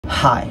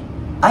Hi.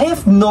 I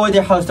have no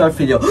idea how to start a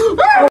video.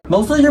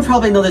 Most of you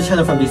probably know the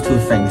channel from these two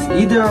things.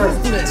 Either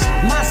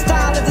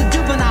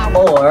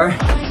or...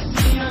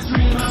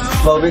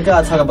 Well, we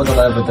gotta talk about the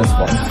letter with this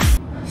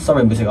one.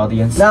 Sorry, music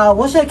audience. Now,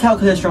 watching a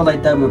calculator show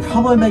like that will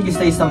probably make you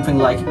say something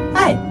like,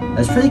 hey,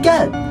 that's pretty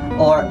good.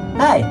 Or,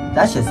 hey,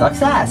 that shit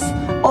sucks ass.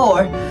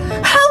 Or,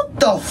 how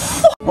the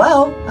f***?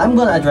 Well, I'm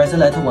gonna address the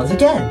letter once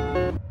again.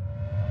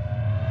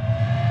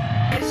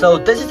 So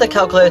this is the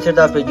calculator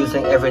that I've been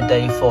using every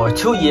day for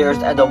 2 years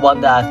and the one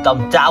that I've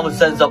done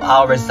thousands of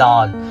hours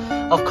on.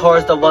 Of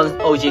course, the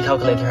one OG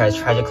calculator has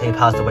tragically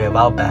passed away a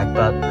while back,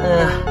 but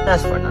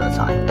that's for another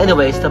time.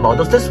 Anyways, the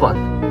model's this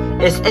one.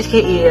 It's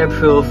HKEA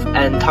approved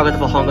and targeted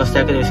for Hong Kong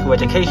secondary school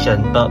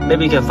education, but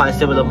maybe you can find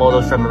similar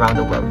models from around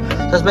the world.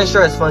 Just make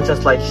sure it's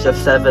functions like Shift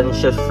 7,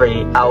 Shift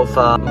 3,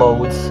 Alpha,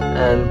 modes,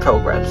 and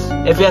programs.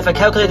 If you have a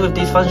calculator with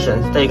these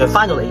functions, then you can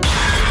finally...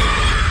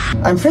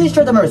 I'm pretty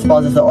sure that my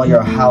responses to all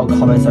your how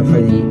comments are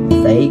pretty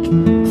vague,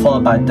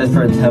 followed by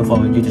different attempt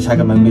for you to check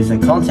out my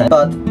music content.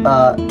 But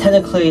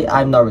technically,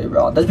 I'm not really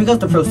wrong. That's because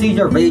the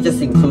procedure really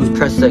just includes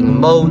pressing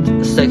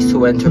mode, 6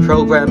 to enter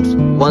programs,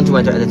 1 to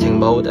enter editing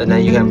mode, and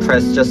then you can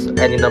press just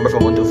any number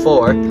from 1 to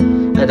 4,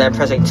 and then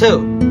pressing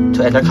 2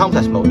 to enter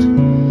complex mode.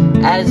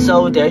 And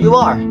so there you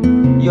are.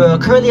 You are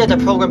currently at the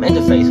program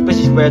interface, which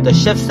is where the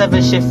Shift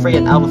 7, Shift 3,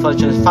 and Alpha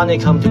functions finally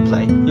come to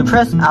play. You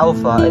press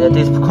Alpha, and then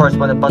these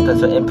corresponding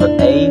buttons will input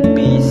A,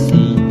 B,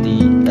 C,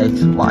 D,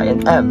 X, Y,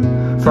 and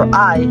M. For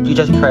I, you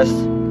just press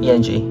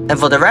ENG. And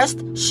for the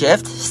rest,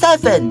 Shift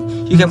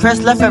 7. You can press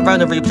left and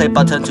right on the replay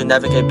button to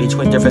navigate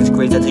between different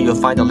screens until you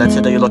find the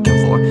letter that you're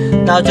looking for.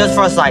 Now, just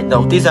for a side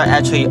note, these are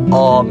actually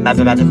all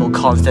mathematical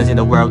constants in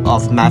the world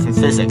of math and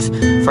physics.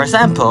 For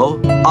example,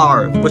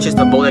 R, which is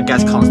the molar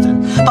gas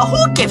constant. But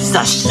who gives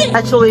a shit?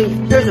 Actually,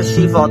 here's a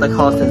sheet for all the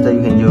constants that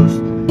you can use.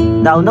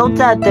 Now, note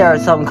that there are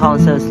some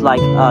constants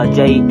like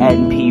J,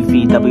 N, P,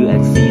 V, W,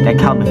 and C that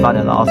can't be found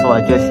at all, so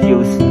I just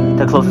use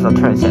the closest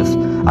alternatives.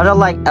 Other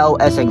like L,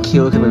 S, and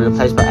Q can be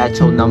replaced by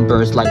actual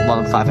numbers like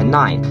 1, 5, and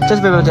 9.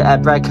 Just remember to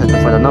add brackets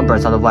before the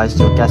numbers, otherwise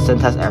you'll get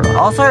syntax error.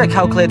 Also, your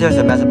calculator has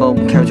a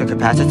maximum character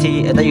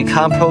capacity, and then you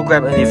can't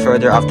program any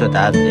further after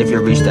that if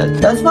you reach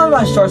that. That's why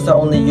my shorts are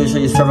only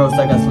usually several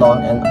seconds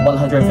long and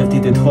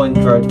 150 to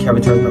 200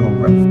 characters per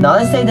program. Now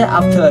let's say that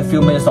after a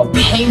few minutes of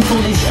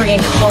painfully stringing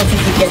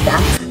constants to get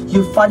that,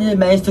 you finally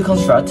managed to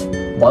construct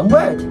one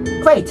word.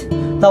 Great!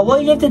 Now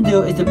what you have to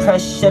do is to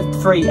press Shift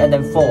 3 and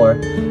then 4,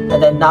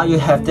 and then now you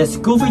have this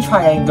goofy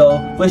triangle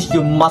which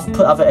you must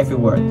put after every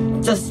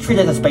word. Just treat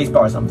it as a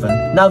spacebar or something.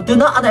 Now do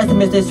not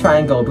underestimate this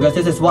triangle because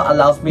this is what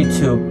allows me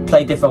to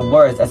play different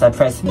words as I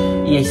press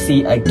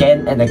EHC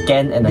again and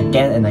again and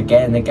again and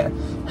again and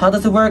again. How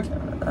does it work?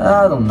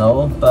 I don't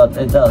know, but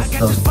it does.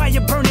 So.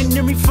 Fire burning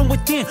in me from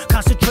within.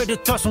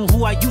 Concentrated thoughts on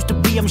who I used to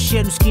be. I'm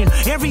shedding skin.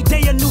 Every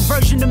day a new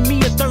version of me,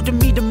 a third of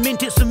me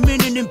demented,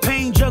 cemented in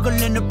pain,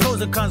 juggling the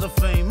pros and cons of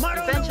fame.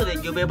 Eventually,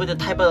 you'll be able to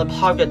type out a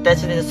part of your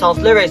designated song's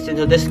lyrics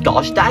into this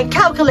gosh dang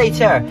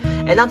calculator.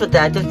 And after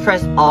that, just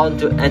press on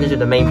to enter to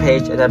the main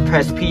page, and then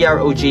press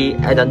PROG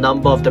and the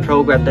number of the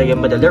program that you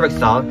made the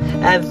lyrics on,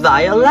 and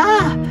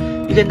voila!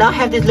 You can now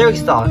have this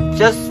lyrics song.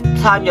 Just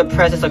time your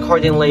presses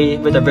accordingly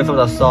with the rhythm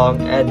of the song,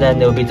 and then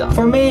it'll be done.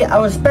 For me, I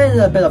would spend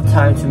a bit of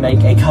time to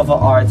make a cover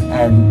art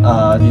and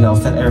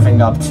set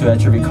everything up to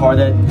actually record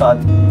it, but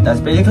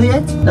that's basically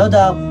it. No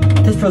doubt,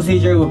 this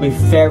procedure will be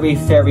very,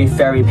 very,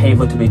 very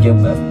painful to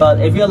begin with, but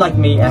if you're like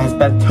me and have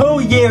spent 2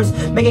 years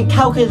making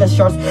calculator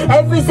shorts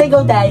every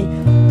single day,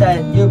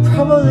 then you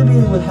probably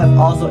would have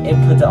also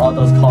inputted all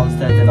those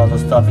constants and all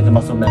those stuff into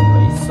muscle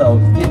memory. So,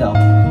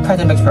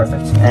 practice makes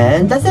perfect.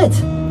 And that's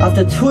it!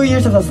 After 2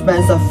 years of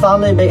suspense, I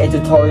finally made a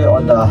tutorial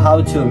on the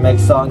how to make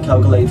song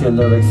calculator,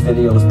 lyrics,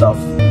 video stuff,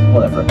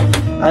 whatever.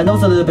 I know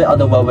it's a little bit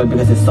underwhelming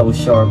because it's so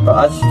short, but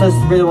I just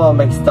really want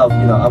to make stuff,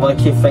 I want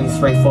to keep things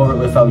straightforward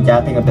without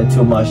yapping a bit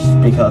too much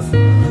because,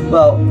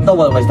 well, don't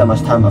want to waste that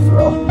much time after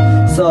all.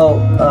 So,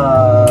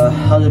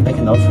 how do you make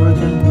an outro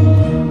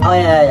again? Oh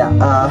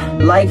yeah.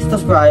 Like,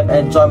 subscribe,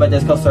 and join my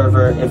Discord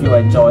server if you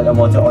enjoyed and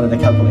want to own the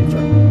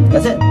calculator.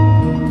 That's it.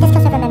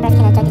 Discord server members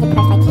can enjoy the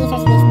press by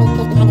teasers, sneak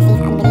peeks, behind the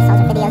scenes, unreleased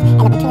songs or videos,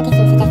 and opportunities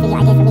to suggest video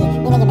ideas for me,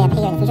 meaning you may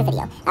appear in a future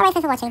video. Alright,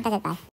 thanks for watching. That's it. Bye.